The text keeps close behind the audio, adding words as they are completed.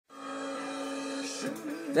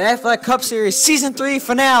The Aflac Cup Series Season 3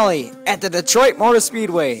 finale at the Detroit Motor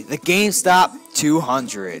Speedway, the GameStop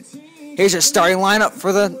 200. Here's your starting lineup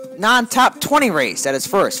for the non-top 20 race at its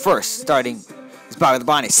first. First, starting is Bobby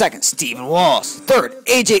Labonte. Second, Stephen Walsh. Third,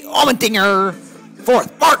 AJ Allmendinger.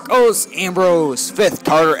 Fourth, Marcos Ambrose. Fifth,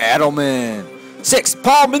 Carter Adelman. Sixth,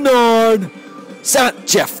 Paul Menard. Seventh,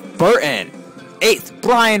 Jeff Burton. Eighth,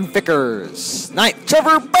 Brian Vickers. Ninth,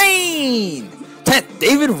 Trevor Bain. 10th,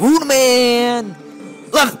 David Rudeman.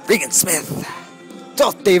 11th, Regan Smith.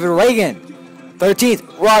 12th, David Reagan.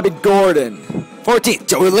 13th, Robbie Gordon. 14th,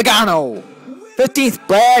 Joey Logano. 15th,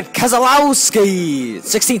 Brad Keselowski.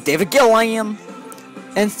 16th, David Gilliam.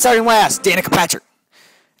 And starting last, Danica Patrick.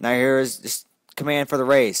 Now here is this command for the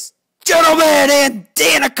race. Gentlemen and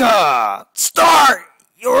Danica, start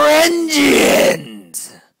your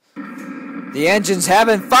engines. The engines have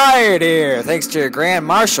been fired here, thanks to your Grand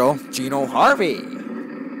Marshal, Gino Harvey.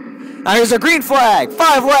 Now here's a green flag,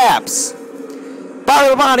 5 laps.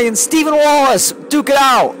 Bobby Labonte and Stephen Wallace duke it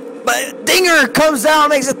out. But Dinger comes down,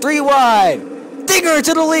 makes it 3 wide. Dinger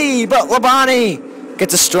to the lead, but Labonte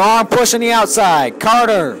gets a strong push on the outside.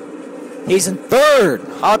 Carter, he's in third.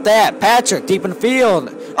 How about that? Patrick deep in the field.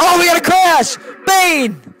 Oh, we got a crash.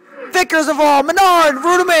 Bain, Vickers involved. Menard,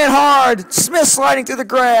 Rudeman hard. Smith sliding through the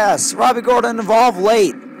grass. Robbie Gordon involved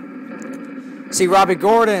late. See, Robbie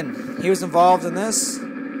Gordon, he was involved in this.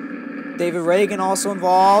 David Reagan also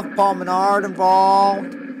involved. Paul Menard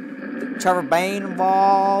involved. Trevor Bain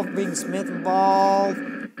involved. Regan Smith involved.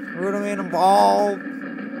 Rudeman involved.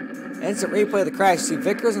 Instant replay of the crash. See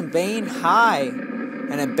Vickers and Bain high.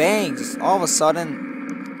 And then bang, just all of a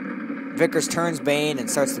sudden, Vickers turns Bain and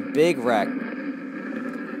starts the big wreck.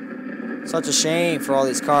 Such a shame for all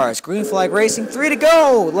these cars. Green flag racing, 3 to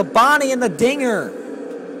go. Labonte and the Dinger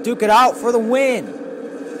duke it out for the win.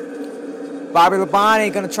 Bobby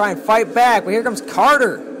Labonte going to try and fight back, but here comes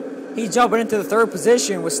Carter. He's jumping into the third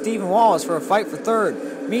position with Stephen Wallace for a fight for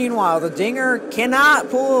third. Meanwhile, the Dinger cannot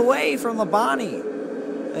pull away from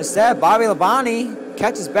Labonte. Instead, Bobby Labonte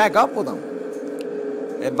catches back up with him.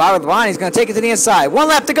 And Bobby Labonte is going to take it to the inside. 1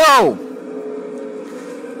 lap to go.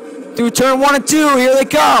 Through turn 1 and 2, here they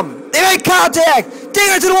come. They make contact.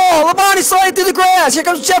 Dinger to the wall. Labonte sliding through the grass. Here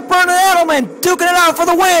comes Jeff Burton and Edelman duking it out for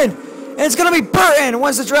the win. And it's going to be Burton who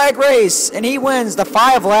wins the drag race. And he wins the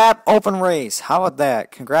 5-lap open race. How about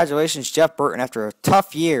that? Congratulations, Jeff Burton, after a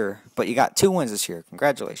tough year. But you got 2 wins this year.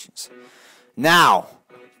 Congratulations. Now,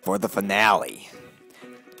 for the finale.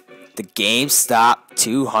 The GameStop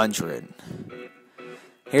 200.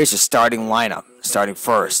 Here's your starting lineup. Starting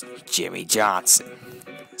first, Jimmy Johnson.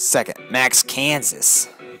 Second, Max Kansas.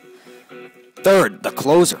 Third, the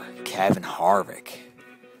closer, Kevin Harvick.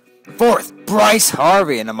 Fourth, Bryce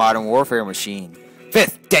Harvey in the Modern Warfare machine.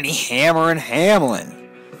 Fifth, Denny Hammer and Hamlin.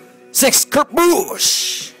 Sixth, Kurt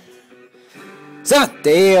Busch. Seventh,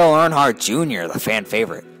 Dale Earnhardt Jr., the fan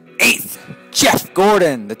favorite. Eighth, Jeff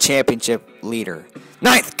Gordon, the championship leader.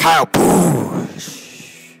 Ninth, Kyle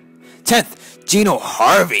Busch. 10th, Gino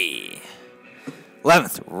Harvey.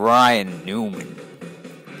 11th, Ryan Newman.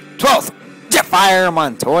 12th, Jeff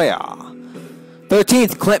Montoya.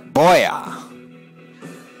 13th, Clint Boya.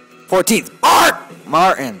 14th, Mark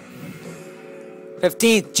Martin.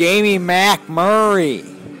 15th, Jamie McMurray.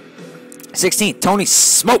 16th, Tony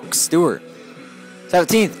Smoke Stewart.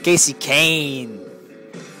 17th, Casey Kane.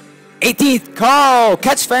 18th, Carl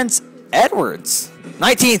Catchfence Edwards.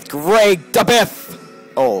 19th, Greg DeBiff.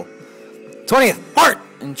 20th,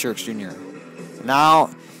 Martin Truex Jr. Now,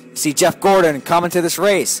 you see Jeff Gordon coming to this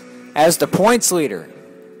race as the points leader.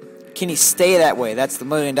 Can he stay that way? That's the $1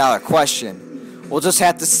 million question. We'll just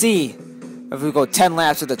have to see if we go 10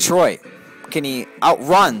 laps to Detroit. Can he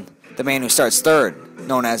outrun the man who starts third,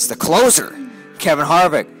 known as the closer, Kevin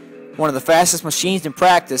Harvick, one of the fastest machines in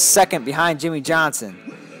practice, second behind Jimmy Johnson.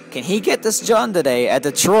 Can he get this done today at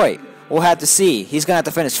Detroit? We'll have to see. He's going to have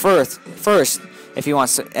to finish first if he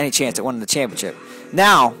wants any chance at winning the championship.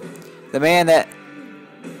 Now, the man that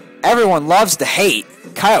everyone loves to hate,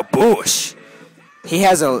 Kyle Busch. He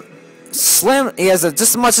has just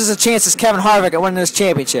as much as a chance as Kevin Harvick at winning this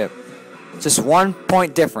championship. Just 1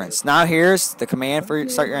 point difference. Now here's the command for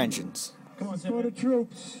start your engines. For the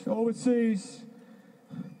troops overseas.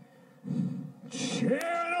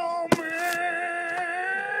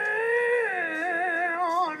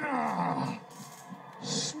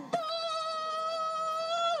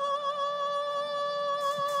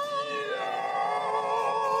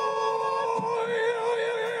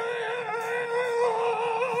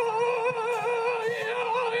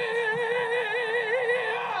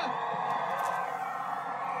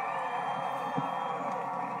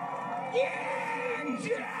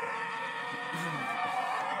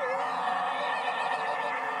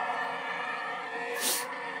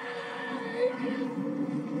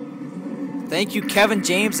 Thank you, Kevin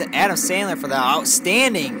James and Adam Sandler, for the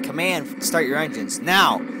outstanding command. Start your engines.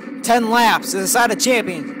 Now, 10 laps to decide a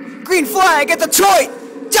champion. Green flag at Detroit.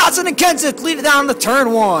 Johnson and Kenseth lead it down to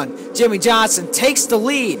turn 1. Jimmy Johnson takes the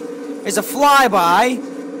lead. There's a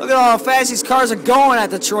flyby. Look at how fast these cars are going at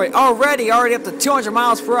Detroit. Already up to 200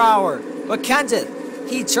 miles per hour. But Kenseth,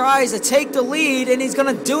 he tries to take the lead, and he's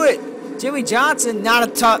going to do it. Jimmy Johnson,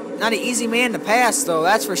 not an easy man to pass, though,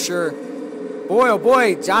 that's for sure. Boy, oh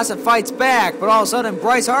boy, Johnson fights back, but all of a sudden,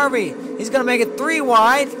 Bryce Harvey, he's going to make it 3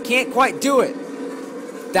 wide. Can't quite do it.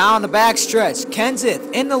 Down the backstretch,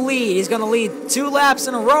 Kenseth in the lead. He's going to lead 2 laps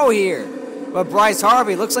in a row here. But Bryce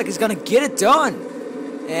Harvey looks like he's going to get it done.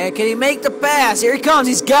 And can he make the pass? Here he comes.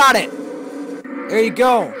 He's got it. There you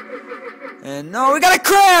go. And no, we got a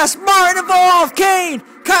crash. Martin involved. Kane.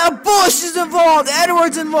 Kyle Busch is involved.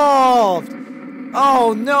 Edwards involved.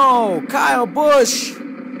 Oh, no. Kyle Busch.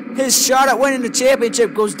 His shot at winning the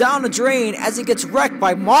championship goes down the drain as he gets wrecked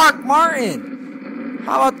by Mark Martin.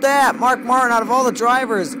 How about that? Mark Martin, out of all the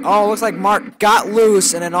drivers. Oh, looks like Mark got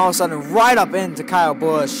loose and then all of a sudden right up into Kyle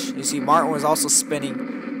Busch. You see Martin was also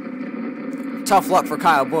spinning. Tough luck for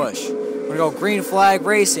Kyle Busch. We're going to go green flag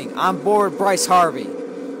racing. On board Bryce Harvey.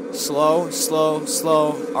 Slow, slow,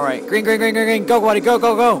 slow. All right, green, green, green, green, green. Go, buddy, go,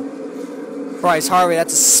 go, go. Bryce Harvey,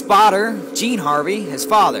 that's a spotter. Gene Harvey, his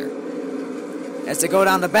father. As they go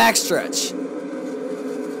down the backstretch.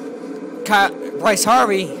 Bryce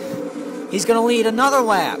Harvey, he's going to lead another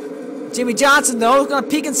lap. Jimmy Johnson, though, is going to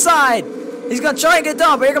peek inside. He's going to try and get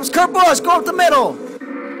done, but here comes Kurt Busch, go up the middle.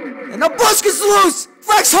 And now Busch gets loose.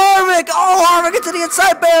 Wrecks Harvick. Oh, Harvick into the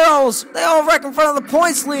inside barrels. They all wreck in front of the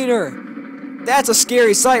points leader. That's a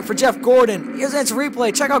scary sight for Jeff Gordon. Here's an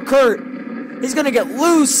replay. Check out Kurt. He's going to get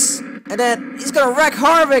loose, and then he's going to wreck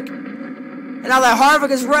Harvick. And now that Harvick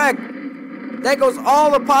is wrecked, that goes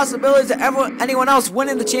all the possibilities of anyone else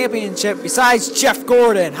winning the championship besides Jeff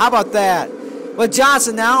Gordon. How about that? But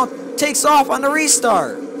Johnson now takes off on the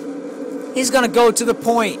restart. He's going to go to the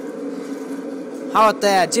point. How about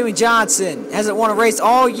that? Jimmy Johnson hasn't won a race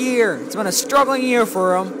all year. It's been a struggling year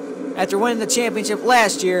for him after winning the championship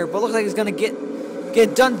last year. But looks like he's going to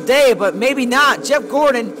get done today, but maybe not. Jeff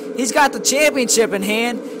Gordon, he's got the championship in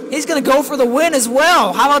hand. He's going to go for the win as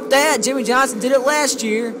well. How about that? Jimmy Johnson did it last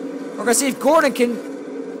year. We're going to see if Gordon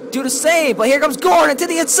can do the same. But here comes Gordon to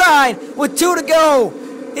the inside with 2 to go.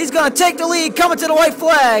 He's going to take the lead, coming to the white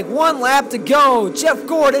flag. 1 lap to go. Jeff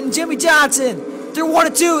Gordon and Jimmy Johnson through 1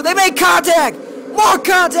 and 2. They make contact. More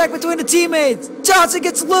contact between the teammates. Johnson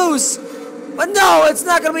gets loose. But no, it's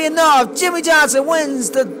not going to be enough. Jimmy Johnson wins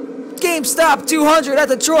the GameStop 200 at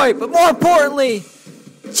Detroit. But more importantly,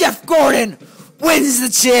 Jeff Gordon wins the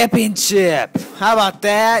championship. How about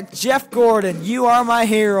that? Jeff Gordon, you are my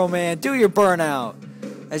hero, man. Do your burnout.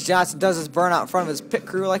 As Johnson does his burnout in front of his pit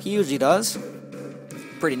crew like he usually does.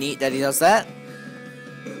 Pretty neat that he does that.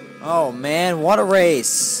 Oh, man, what a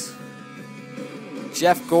race.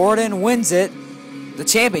 Jeff Gordon wins it. The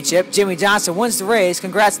championship. Jimmy Johnson wins the race.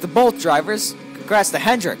 Congrats to both drivers. Congrats to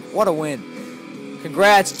Hendrick. What a win.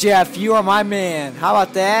 Congrats, Jeff. You are my man. How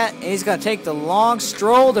about that? And he's going to take the long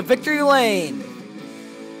stroll to victory lane.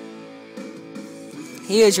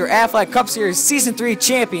 He is your Aflac Cup Series Season 3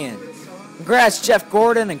 champion. Congrats, Jeff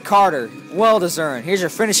Gordon and Carter. Well deserved. Here's your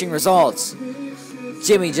finishing results.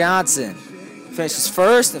 Jimmy Johnson finishes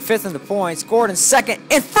 1st and 5th in the points. Gordon 2nd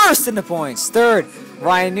and 1st in the points. 3rd,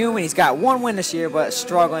 Ryan Newman. He's got 1 win this year, but a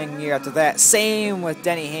struggling year after that. Same with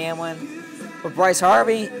Denny Hamlin. But Bryce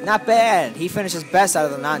Harvey, not bad. He finishes best out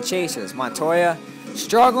of the non-chasers. Montoya,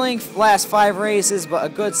 struggling last 5 races, but a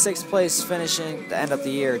good 6th place finishing the end of the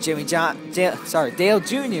year. Dale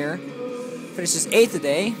Jr. finishes 8th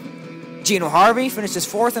today. Gino Harvey finishes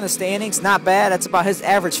 4th in the standings. Not bad. That's about his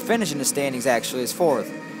average finish in the standings, actually, is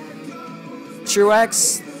 4th.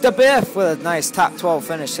 Truex, the Biff, with a nice top 12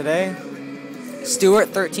 finish today. Stewart,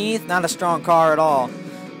 13th. Not a strong car at all.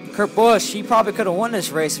 Kurt Busch, he probably could have won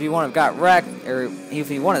this race if he wouldn't have got wrecked, or if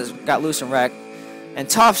he wouldn't have got loose and wrecked. And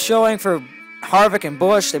tough showing for Harvick and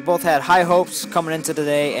Busch. They both had high hopes coming into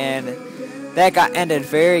today, and that got ended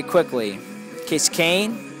very quickly. Casey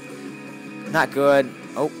Kane, not good.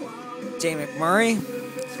 Oh, Jamie McMurray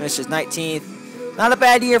finishes 19th. Not a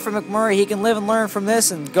bad year for McMurray. He can live and learn from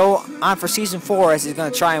this and go on for Season 4 as he's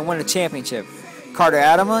going to try and win a championship. Carter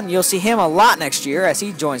Adelman, you'll see him a lot next year as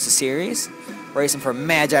he joins the series. Racing for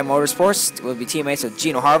Magi Motorsports will be teammates with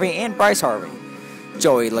Gino Harvey and Bryce Harvey.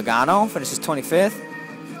 Joey Logano finishes 25th.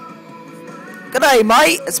 Good day,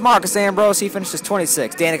 mate. It's Marcus Ambrose. He finishes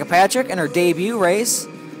 26th. Danica Patrick in her debut race.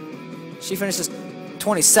 She finishes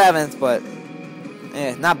 27th, but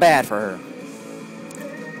not bad for her.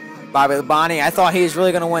 Bobby Labonte, I thought he was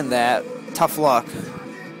really going to win that. Tough luck.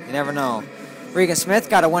 You never know. Regan Smith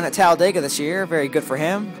got a win at Talladega this year. Very good for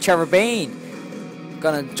him. Trevor Bayne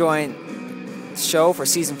going to join the show for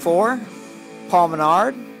Season 4. Paul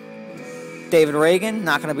Menard. David Reagan,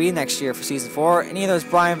 not going to be next year for Season 4. And either is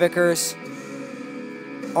Brian Vickers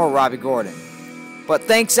or Robbie Gordon. But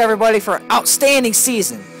thanks, everybody, for an outstanding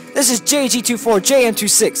season. This is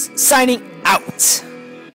JG24JM26 signing out.